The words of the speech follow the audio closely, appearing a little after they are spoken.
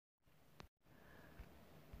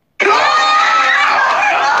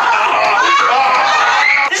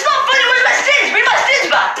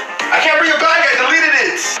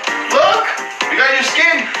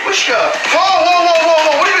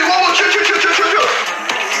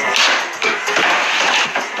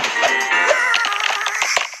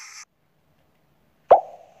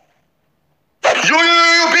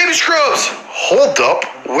up.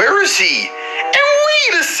 Where is he? And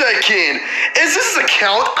wait a second. Is this his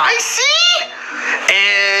account I see?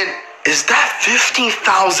 And is that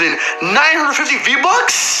 15,950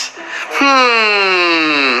 V-Bucks?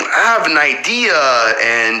 I have an idea.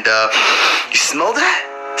 And you smell that?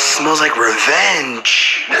 Smells like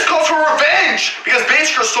revenge. This calls for revenge because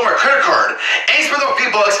Basher stole my credit card and he spent the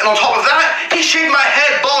V-Bucks, and on top of that, he shaved my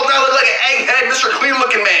head bald. Now I look like an egghead, Mr. Clean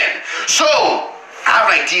looking man. So, I have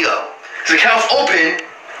an idea. His account's open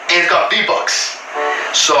and it's got V-Bucks.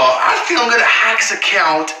 So, I think I'm gonna hack his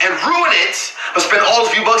account and ruin it. I'll spend all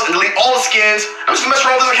his V-Bucks and delete all the skins. I'm just gonna mess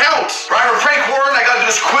around with his account. Right, for prank horn, I gotta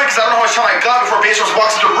do this quick because I don't know how much time I got before Basher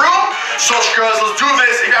walks into the room. So, scrubs, let's do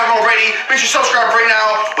this. If you haven't already, make sure you subscribe right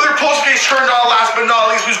now. With your post notifications turned on, last but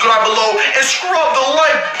not least, please go down below and scrub the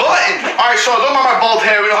like button. Alright, so don't mind my bald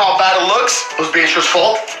head. We know how bad it looks. It was Basher's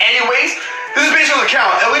fault. Anyways, this is Basher's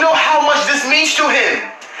account, and we know how much this means to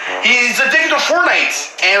him. He's addicted to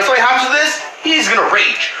Fortnite, and if something happens to this, he's gonna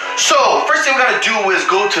rage. So, first thing we gotta do is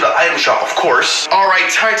go to the item shop, of course.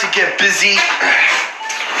 Alright, time to get busy.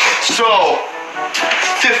 So,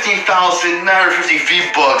 15,950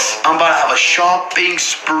 V-Bucks. I'm about to have a shopping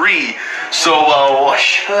spree. So, what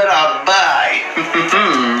should I buy?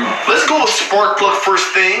 Let's go with Spark Plug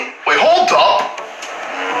first thing. Wait, hold up.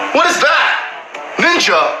 What is that?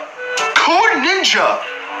 Ninja. Code Ninja.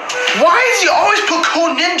 Why does he always put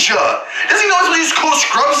Code Ninja? Doesn't he always use Code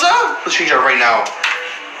Scrubza? Let's change that right now.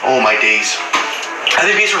 Oh my days. I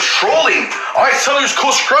think Basher was trolling. Alright, tell me use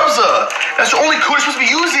Code Scrubza. That's the only code you're supposed to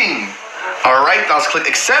be using. Alright, now let's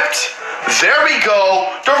click accept. There we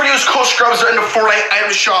go. Don't forget to use Code Scrubza in the Fortnite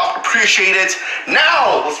item shop. Appreciate it.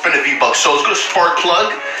 Now, let's spend a V-Buck. So let's go to Spark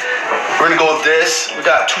Plug. We're gonna go with this. We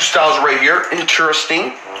got two styles right here.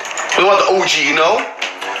 Interesting. We want the OG, you know?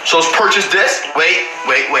 So let's purchase this. Wait.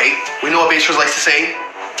 We know what Basher likes to say.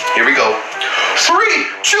 Here we go. 3,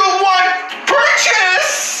 2, 1,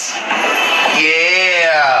 purchase!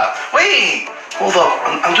 Yeah. Wait. Hold up.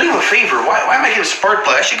 I'm doing him a favor. Why am I getting Spark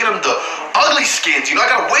Plug? I should get him the ugly skins. You know, I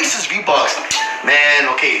gotta waste his V-Bucks. Man,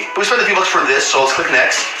 okay. We spent the V-Bucks for this, so let's click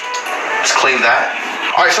next. Let's claim that.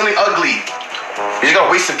 Alright, something ugly. You just gotta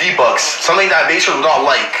waste the V-Bucks. Something that Basher would not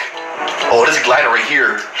like. Oh, this glider right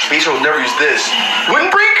here. Basher will never use this.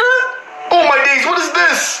 Windbreaker? Oh my days, what is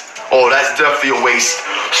this? Oh, that's definitely a waste.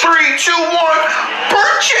 3, 2, 1,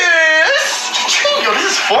 purchase! Yo,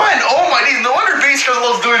 this is fun. Oh my days, no wonder Basher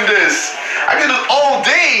loves doing this. I can do this all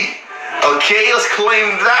day. Okay, let's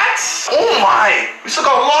claim that. Oh my, we still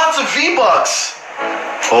got lots of V-Bucks.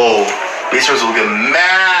 Oh, Basher's will get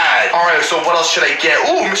mad. All right, so what else should I get?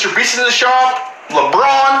 Ooh, Mr. Beast is in the shop.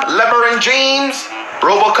 LeBron, LeBron James,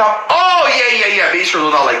 RoboCop. Oh, yeah. Basher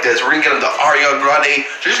will not like this. We're gonna get him the Ariana Grande.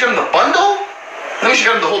 Should I just get him the bundle? Let me just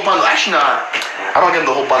get him the whole bundle. Actually, not. I don't get him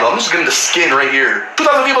the whole bundle. I'm just getting the skin right here.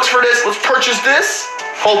 2,000 V-Bucks for this. Let's purchase this.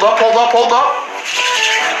 Hold up. 3,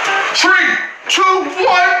 2, 1,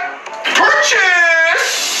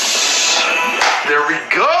 purchase! There we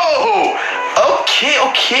go.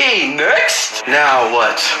 Okay, next. Now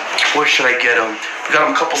what? What should I get him? We got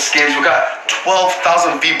him a couple skins. We got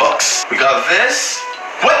 12,000 V-Bucks. We got this.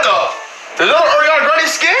 What the? There's another Ariana Grande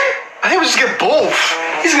skin? I think we just get both.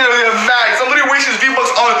 He's gonna be mad because I'm literally wasting his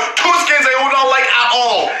V-Bucks on 2 skins I would not like at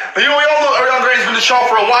all. You know, we all know Ariana Grande's been in the shop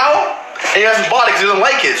for a while. And he hasn't bought it because he doesn't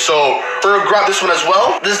like it. So we're gonna grab this one as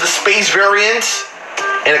well. This is the space variant.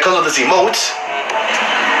 And it comes with this emote.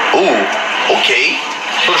 Ooh, okay.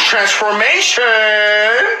 So it's transformation.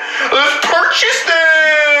 Let's purchase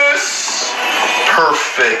this.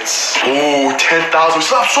 Perfect. Ooh, 10,000. We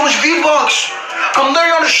still have so much V-Bucks. I'm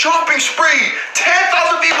literally on a shopping spree.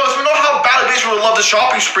 10,000 V-Bucks. We know how badly Basher would love the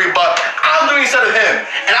shopping spree, but I'm doing it instead of him.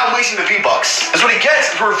 And I'm wasting the V-Bucks. That's what he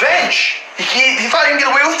gets. It's revenge. He thought he can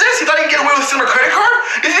get away with this? He thought he can get away with stealing a credit card?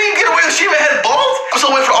 He didn't even get away with shaving my head bald? I'm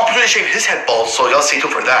still waiting for the opportunity to shave his head bald, so y'all stay tuned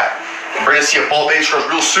for that. We're gonna see a bald Basher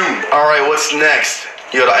real soon. Alright, what's next?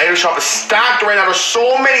 Yo, the item shop is stacked right now. There's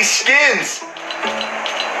so many skins.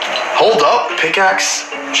 Hold up, pickaxe.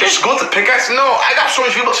 Should I just go with the pickaxe? No, I got so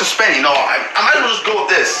much V-Bucks to spend, you know. I might as well just go with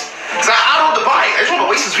this. Because I don't know what to buy. I just want to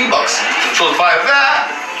waste his V-Bucks. So let's buy that.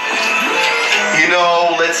 You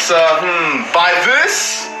know, let's buy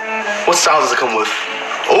this. What style does it come with?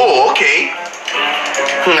 Oh, okay.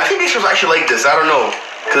 I think Basher actually like this. I don't know.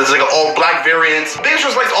 Because it's like an all black variant. Basher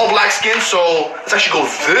likes all black skin, so let's actually go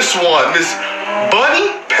with this one. This Bunny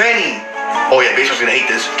Penny. Oh yeah, Basher's gonna hate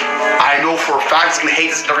this. I know for a fact he's gonna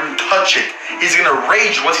hate this and never even touch it. He's gonna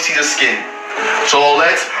rage once he sees the skin. So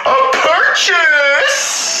let's purchase!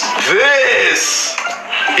 Purchase this.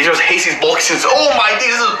 These are Hasty's bulky skins. Oh my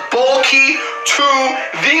days, this is bulky to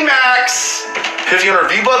the max. 1500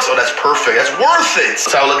 V-Bucks? Oh, that's perfect. That's worth it.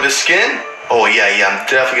 Let's have a look at this skin. Oh yeah, I'm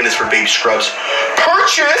definitely getting this for baby scrubs.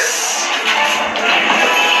 Purchase.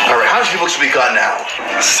 All right, how much V-Bucks we got now?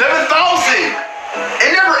 7,000.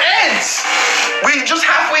 It never ends. We just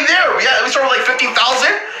halfway there. We started with like 15,000.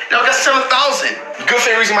 Now we got 7,000. Good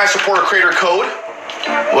thing using my supporter creator code.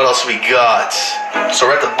 What else we got? So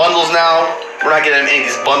we're at the bundles now. We're not getting any of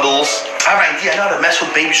these bundles. I have an idea. I know how to mess with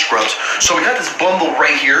baby scrubs. So we got this bundle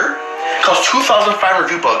right here. It costs 2,500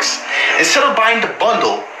 V-Bucks. Instead of buying the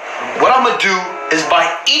bundle, what I'm gonna do is buy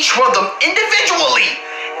each one of them individually.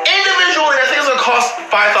 I think it's gonna cost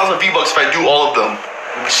 5,000 V-Bucks if I do all of them.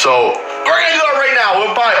 So we're gonna do that right now.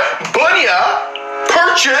 We'll buy Bunya,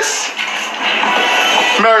 Purchase,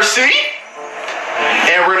 Mercy,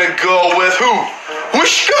 and we're gonna go with who?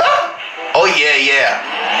 Wishka? Oh yeah.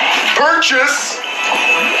 Purchase.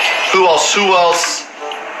 Who else?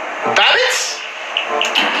 Babbit?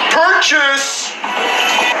 Purchase.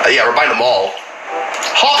 Yeah, we're buying them all.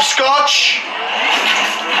 Hopscotch.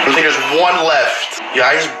 I think there's one left. Yeah,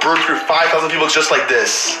 I just burned through 5,000 V-Bucks just like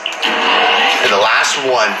this. And the last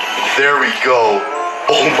one. There we go.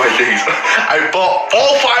 Oh my days. I bought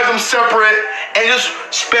all 5 of them separate and just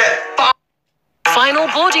spent 5. Final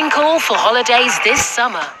boarding call for holidays this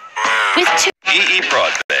summer. With EE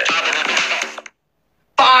Broadband.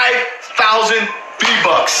 5,000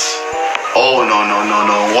 V-Bucks. Oh no.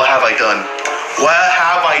 What have I done?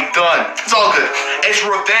 It's all good. It's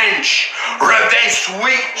revenge.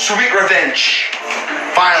 Sweet revenge.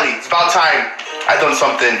 Finally, it's about time I done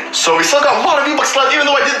something. So we still got a lot of V-Bucks left, even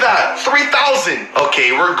though I did that. 3,000.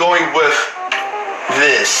 Okay, we're going with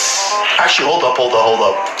this. Actually, hold up.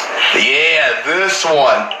 Yeah, this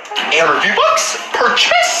one. 800 V-Bucks.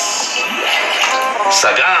 Purchase.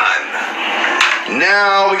 Sagan.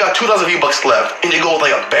 Now we got 2,000 V-Bucks left. And you go with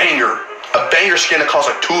like a banger. A banger skin that costs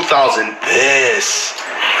like 2,000. This.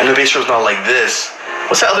 And the base is not like this.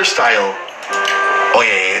 What's that other style? Oh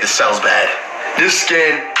yeah, this style's bad. This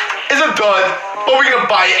skin is a dud, but we're gonna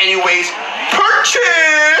buy it anyways.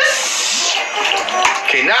 Purchase!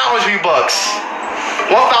 Okay, now how much V-Bucks?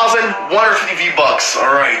 1,150 V-Bucks.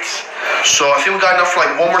 Alright. So I think we got enough for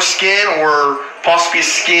like one more skin or possibly a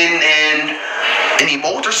skin and an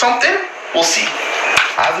emote or something. We'll see.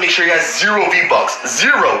 I have to make sure you guys 0 V-Bucks.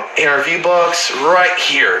 0. AR V-Bucks right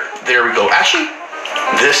here. There we go. Actually,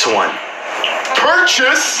 this one.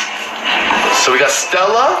 Purchase. So we got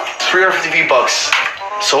Stella, 350 V-Bucks.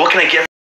 So what can I get?